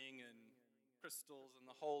dreaming and crystals and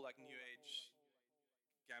the whole New Age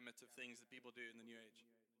gamut of things that people do in the New Age.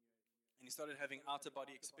 And he started having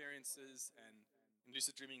out-of-body experiences, and in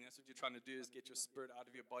lucid dreaming, that's what you're trying to do, is get your spirit out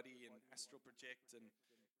of your body and astral project. And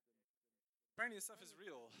apparently this stuff is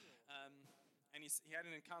real. And he had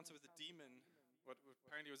an encounter with a demon, what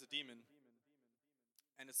apparently was a demon.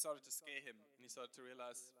 And it started to scare him, and he started to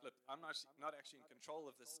realize, flip, I'm not actually in control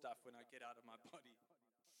of this stuff when I get out of my body.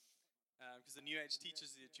 Because the New Age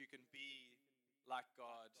teaches that you can be like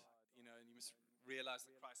God, and you must realize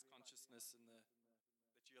the Christ consciousness and that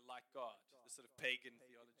you're like God, the sort of pagan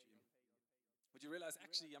theology. But you realize,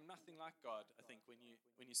 actually, I'm nothing like God, I think, when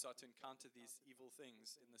you start to encounter these evil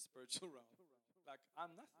things in the spiritual realm. Like,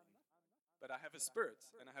 I'm nothing. But I have a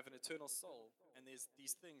spirit, and I have an eternal soul, and there's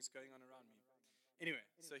these things going on around me. Anyway,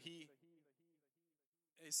 so his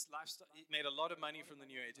lifestyle, he made a lot of money from the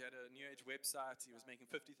New Age. He had a New Age website. He was making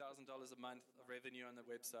 $50,000 a month of revenue on the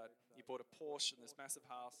website. He bought a Porsche and this massive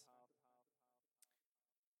house.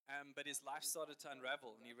 But his life started to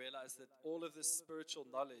unravel, and he realized that all of this spiritual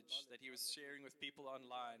knowledge that he was sharing with people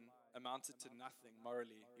online amounted to nothing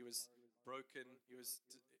morally. He was broken. He was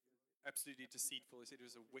absolutely deceitful. He said he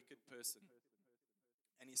was a wicked person.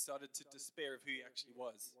 And he started to despair of who he actually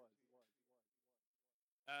was.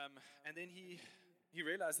 And then he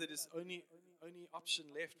realized that his only option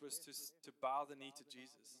left was to bow the knee to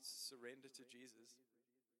Jesus, to surrender to Jesus.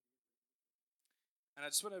 And I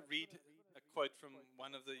just want to read a quote from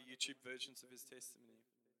one of the YouTube versions of his testimony.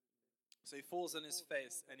 So he falls on his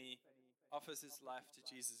face and he offers his life to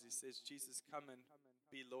Jesus. He says, Jesus, come and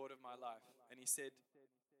be Lord of my life. And he said,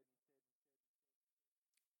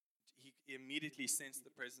 he immediately sensed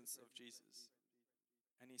the presence of Jesus.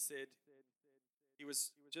 And he said, he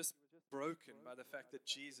was just broken by the fact that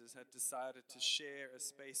Jesus had decided to share a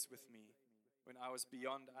space with me when I was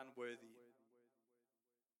beyond unworthy.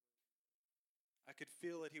 I could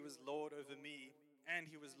feel that he was Lord over me and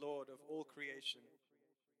he was Lord of all creation.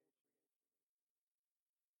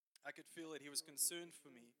 I could feel that he was concerned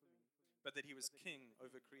for me, but that he was king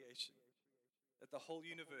over creation, that the whole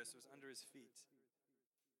universe was under his feet,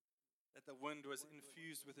 that the wind was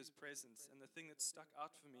infused with his presence. And the thing that stuck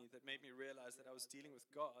out for me, that made me realize that I was dealing with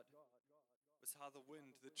God, was how the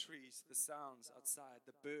wind, the trees, the sounds outside,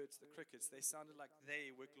 the birds, the crickets, they sounded like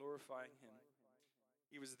they were glorifying him.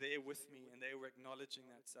 He was there with me and they were acknowledging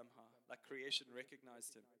that somehow, like creation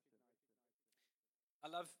recognized him.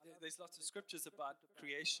 I love, there's lots of scriptures about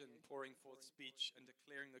creation pouring forth speech and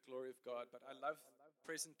declaring the glory of God, but I love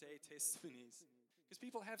present day testimonies because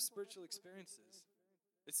people have spiritual experiences.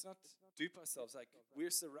 Let's not dupe ourselves. Like,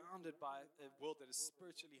 we're surrounded by a world that is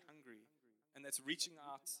spiritually hungry and that's reaching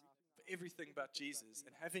out for everything but Jesus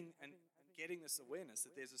and having and getting this awareness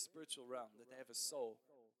that there's a spiritual realm, that they have a soul.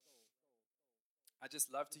 I just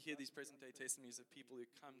love to hear these present day testimonies of people who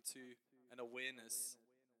come to an awareness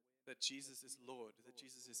that Jesus is Lord, that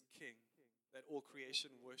Jesus is King, that all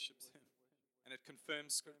creation worships him. And it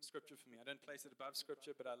confirms scripture for me. I don't place it above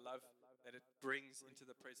scripture, but I love that it brings into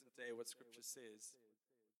the present day what scripture says.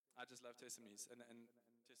 I just love testimonies, and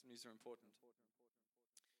testimonies are important.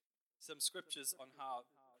 Some scriptures on how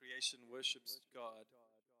creation worships God.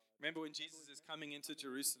 Remember when Jesus is coming into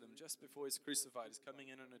Jerusalem, just before he's crucified, he's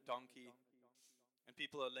coming in on a donkey, and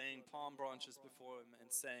people are laying palm branches before him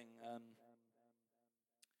and saying,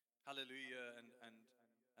 hallelujah,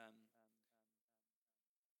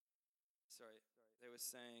 they were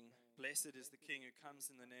saying, blessed is the King who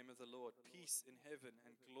comes in the name of the Lord, peace in heaven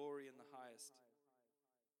and glory in the highest.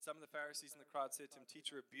 Some of the Pharisees in the crowd said to him,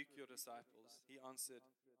 teacher, rebuke your disciples. He answered,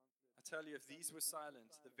 I tell you, if these were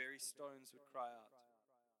silent, the very stones would cry out.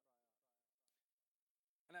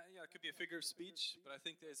 And it could be a figure of speech, but I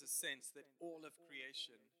think there's a sense that all of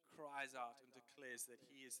creation cries out and declares that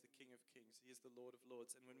he is the King of Kings, he is the Lord of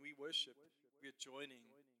Lords. And when we worship, we are joining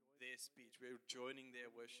their speech, we are joining their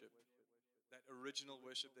worship, that original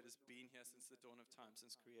worship that has been here since the dawn of time,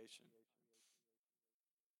 since creation.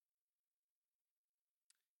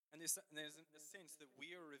 And there's a sense that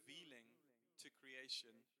we are revealing to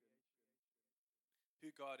creation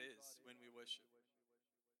who God is when we worship.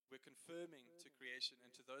 We're confirming to creation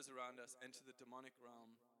and to those around us and to the demonic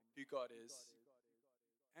realm who God is.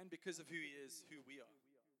 And because of who he is, who we are.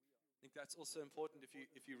 I think that's also important if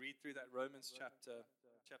you read through that Romans chapter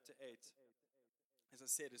 8. As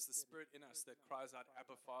I said, it's the Spirit in us that cries out,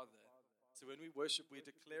 Abba, Father. So when we worship, we're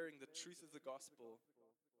declaring the truth of the gospel.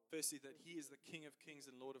 Firstly, that he is the King of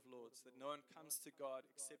Kings and Lord of Lords, that no one comes to God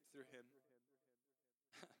except through him.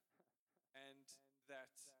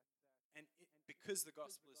 Because the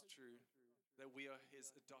gospel is true, that we are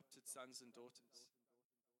his adopted sons and daughters.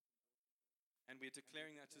 And we're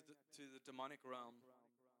declaring that to the demonic realm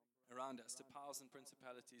around us, to powers and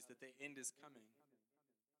principalities, that their end is coming,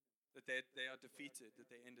 that they are defeated, that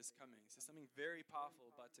their end is coming. So something very powerful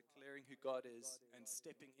about declaring who God is and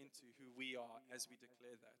stepping into who we are as we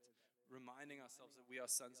declare that, reminding ourselves that we are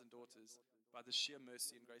sons and daughters by the sheer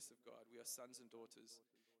mercy and grace of God. We are sons and daughters.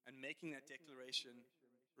 And making that declaration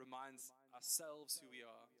reminds ourselves who we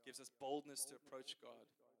are, gives us boldness to approach God,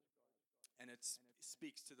 and it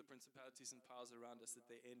speaks to the principalities and powers around us that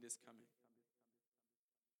their end is coming.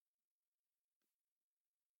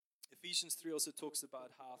 Ephesians 3 also talks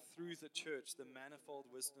about how through the church the manifold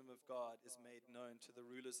wisdom of God is made known to the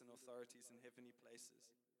rulers and authorities in heavenly places.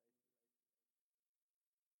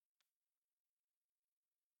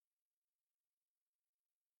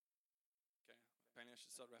 Okay, apparently I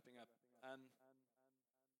should start wrapping up.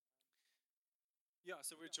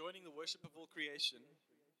 So we're joining the worship of all creation.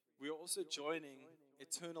 We are also joining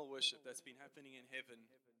eternal worship that's been happening in heaven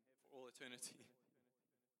for all eternity.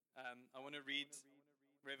 I want to read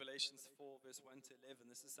Revelations 4, verse 1 to 11.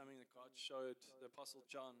 This is something that God showed the Apostle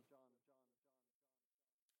John.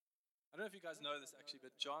 I don't know if you guys know this actually,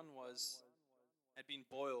 but John was had been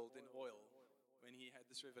boiled in oil when he had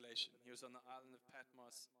this revelation. He was on the island of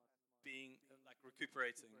Patmos being like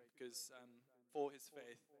recuperating because for his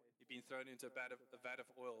faith, he'd been thrown into a vat of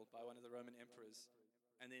oil by one of the Roman emperors.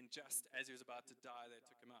 And then just as he was about to die, they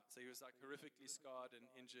took him out. So he was like horrifically scarred and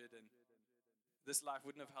injured, and this life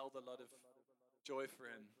wouldn't have held a lot of joy for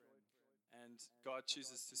him. And God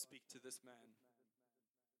chooses to speak to this man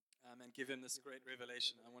and give him this great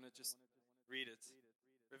revelation. I want to just read it.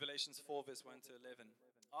 Revelations 4, verse 1 to 11.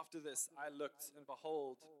 After this, I looked, and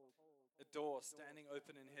behold, a door standing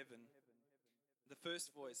open in heaven. The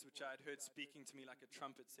first voice which I had heard speaking to me like a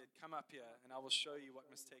trumpet said, "Come up here, and I will show you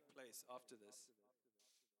what must take place after this."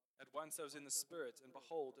 At once I was in the Spirit, and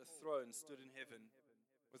behold, a throne stood in heaven,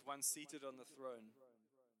 with one seated on the throne.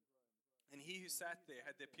 And he who sat there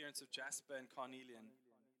had the appearance of jasper and carnelian,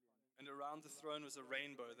 and around the throne was a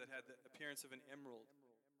rainbow that had the appearance of an emerald.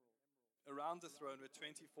 Around the throne were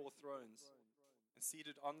 24 thrones, and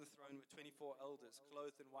seated on the throne were 24 elders,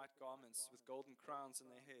 clothed in white garments, with golden crowns on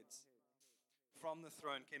their heads. From the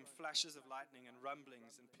throne came flashes of lightning and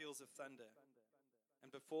rumblings and peals of thunder.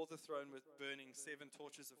 And before the throne were burning 7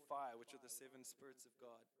 torches of fire, which are the 7 spirits of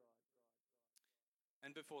God.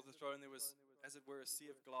 And before the throne there was, as it were, a sea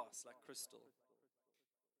of glass like crystal.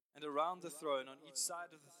 And around the throne, on each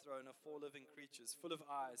side of the throne, are 4 living creatures, full of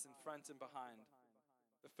eyes in front and behind.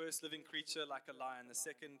 The first living creature like a lion, the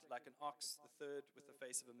second like an ox, the third with the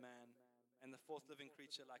face of a man, and the fourth living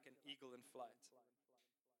creature like an eagle in flight.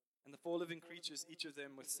 And the 4 living creatures, each of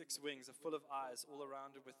them with 6 wings, are full of eyes all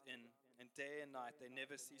around and within. And day and night they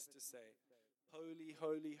never cease to say, "Holy,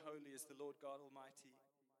 holy, holy is the Lord God Almighty,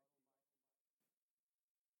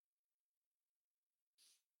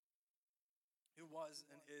 who was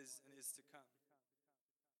and is to come."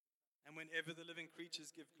 And whenever the living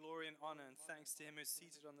creatures give glory and honor and thanks to him who is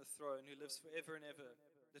seated on the throne, who lives forever and ever,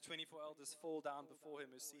 the 24 elders fall down before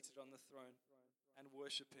him who is seated on the throne and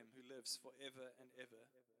worship him who lives forever and ever.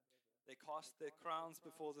 They cast their crowns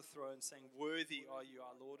before the throne, saying, "Worthy are you,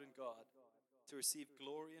 our Lord and God, to receive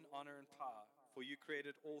glory and honor and power, for you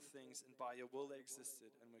created all things, and by your will they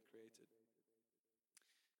existed and were created."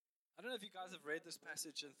 I don't know if you guys have read this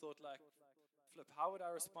passage and thought like, "Flip, how would I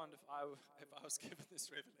respond if I was given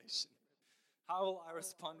this revelation? How will I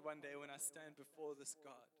respond one day when I stand before this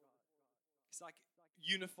God?" It's like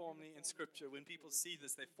uniformly in Scripture, when people see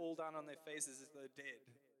this, they fall down on their faces as though dead.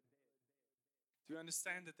 Do you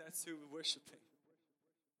understand that that's who we're worshiping?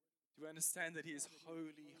 Do you understand that he is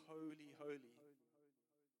holy, holy, holy?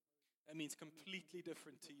 That means completely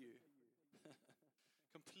different to you.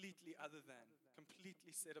 Completely other than,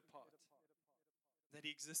 completely set apart. That he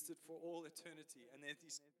existed for all eternity. And they're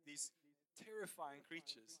these terrifying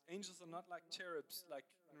creatures. Angels are not like cherubs, like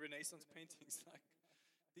in Renaissance paintings. Like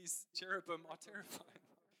these cherubim are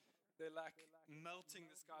terrifying. They're like melting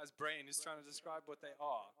this guy's brain who's trying to describe what they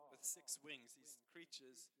are with 6 wings. These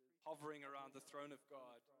creatures hovering around the throne of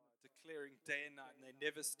God, declaring day and night, and they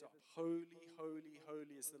never stop. Holy, holy,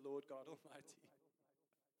 holy is the Lord God Almighty.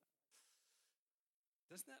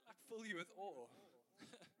 Doesn't that like fill you with awe?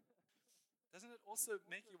 Doesn't it also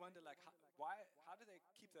make you wonder, like, how do they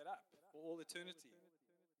keep that up for all eternity?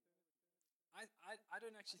 I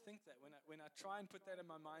don't actually think that. When I try and put that in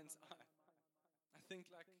my mind's eye, I think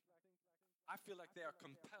like, I feel like they are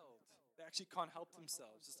compelled. They actually can't help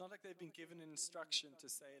themselves. It's not like they've been given an instruction to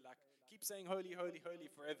say, like, keep saying holy, holy,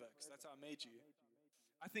 holy forever, because that's how I made you.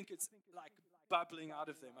 I think it's like bubbling out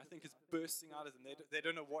of them. I think it's bursting out of them. They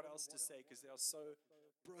don't know what else to say because they are so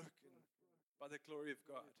broken by the glory of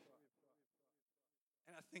God.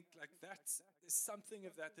 And I think like there's something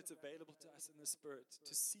of that that's available to us in the Spirit,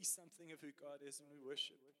 to see something of who God is when we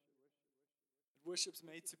worship. Worship's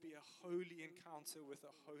made to be a holy encounter with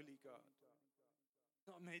a holy God.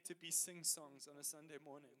 Not made to be sing-songs on a Sunday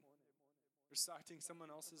morning, reciting someone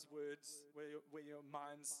else's words where your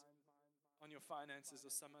mind's on your finances or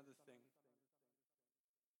some other thing.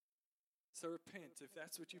 So repent if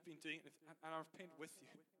that's what you've been doing, and I repent with you.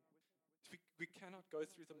 We cannot go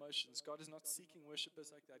through the motions. God is not seeking worshipers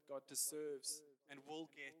like that. God deserves and will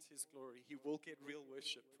get his glory. He will get real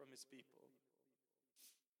worship from his people.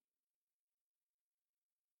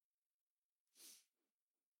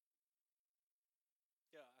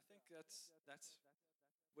 Yeah, I think that's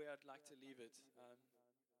where I'd like to leave it.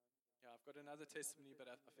 I've got another testimony, but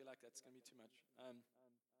I feel like that's going to be too much.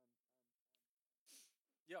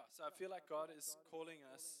 So I feel like God is calling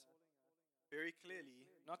us very clearly,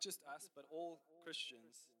 not just us, but all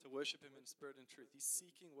Christians, to worship him in spirit and truth. He's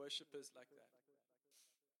seeking worshipers like that.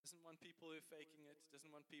 Doesn't want people who are faking it.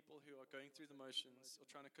 Doesn't want people who are going through the motions or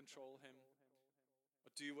trying to control him.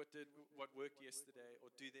 or do what worked yesterday, or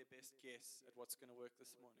do their best guess at what's going to work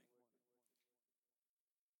this morning.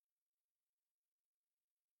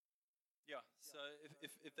 Yeah, so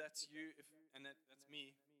if that's you, and that's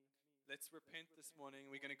me, let's repent this morning.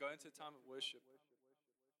 We're going to go into a time of worship.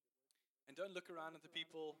 And don't look around at the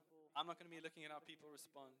people. I'm not going to be looking at how people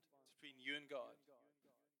respond. It's between you and God.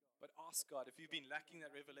 But ask God, if you've been lacking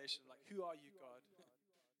that revelation, like, who are you, God?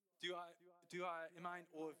 Am I in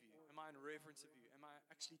awe of you? Am I in reverence of you? Am I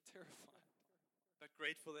actually terrified, but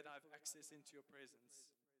grateful that I have access into your presence?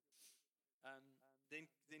 Then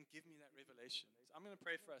give me that revelation. So I'm going to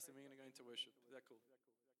pray for us, and we're going to go into worship. Is that cool?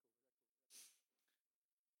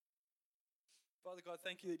 Father God,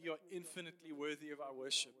 thank you that you are infinitely worthy of our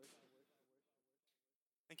worship.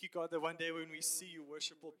 Thank you, God, that one day when we see you,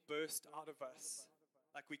 worship will burst out of us.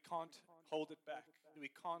 Like we can't hold it back. We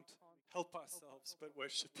can't help ourselves but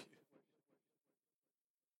worship you.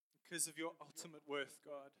 Because of your ultimate worth,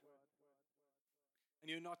 God. And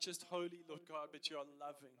you're not just holy, Lord God, but you are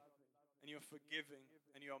loving, and you're forgiving,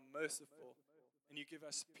 and you are merciful, and you give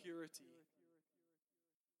us purity.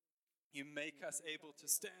 You make us able to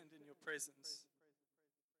stand in your presence.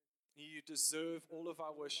 You deserve all of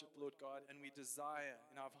our worship, Lord God, and we desire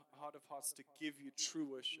in our heart of hearts to give you true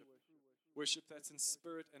worship. Worship that's in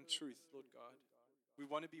spirit and truth, Lord God. We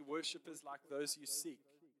want to be worshipers like those you seek.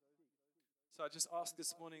 So I just ask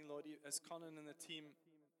this morning, Lord, as Colin and the team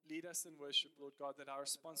lead us in worship, Lord God, that our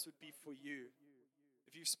response would be for you.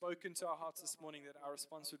 If you've spoken to our hearts this morning, that our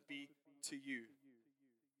response would be to you.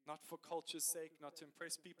 Not for culture's sake, not to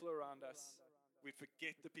impress people around us. We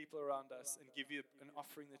forget the people around us and give you an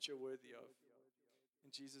offering that you're worthy of. In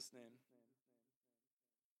Jesus' name.